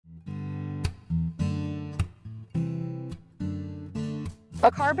A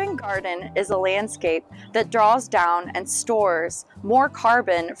carbon garden is a landscape that draws down and stores more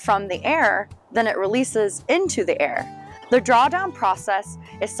carbon from the air than it releases into the air. The drawdown process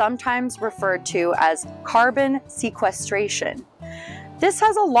is sometimes referred to as carbon sequestration. This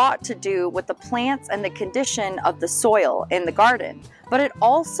has a lot to do with the plants and the condition of the soil in the garden, but it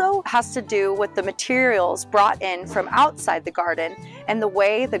also has to do with the materials brought in from outside the garden and the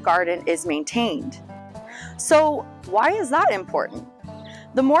way the garden is maintained. So why is that important?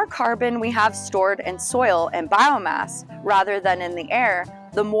 The more carbon we have stored in soil and biomass rather than in the air,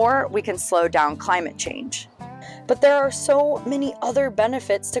 the more we can slow down climate change. But there are so many other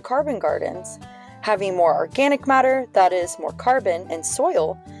benefits to carbon gardens. Having more organic matter, that is, more carbon in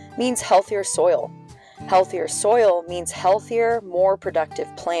soil, means healthier soil. Healthier soil means healthier, more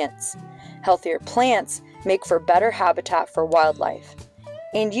productive plants. Healthier plants make for better habitat for wildlife,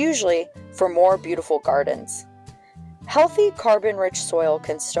 and usually for more beautiful gardens. Healthy, carbon-rich soil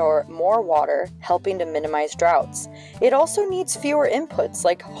can store more water, helping to minimize droughts. It also needs fewer inputs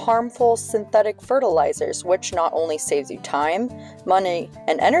like harmful synthetic fertilizers, which not only saves you time, money,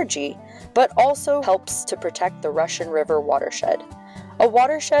 and energy, but also helps to protect the Russian River watershed. A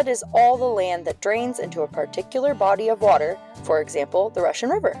watershed is all the land that drains into a particular body of water, for example, the Russian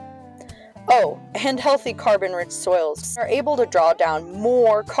River. Oh, and healthy carbon-rich soils are able to draw down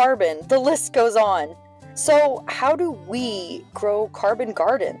more carbon. The list goes on. So how do we grow carbon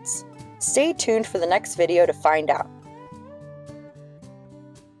gardens? Stay tuned for the next video to find out.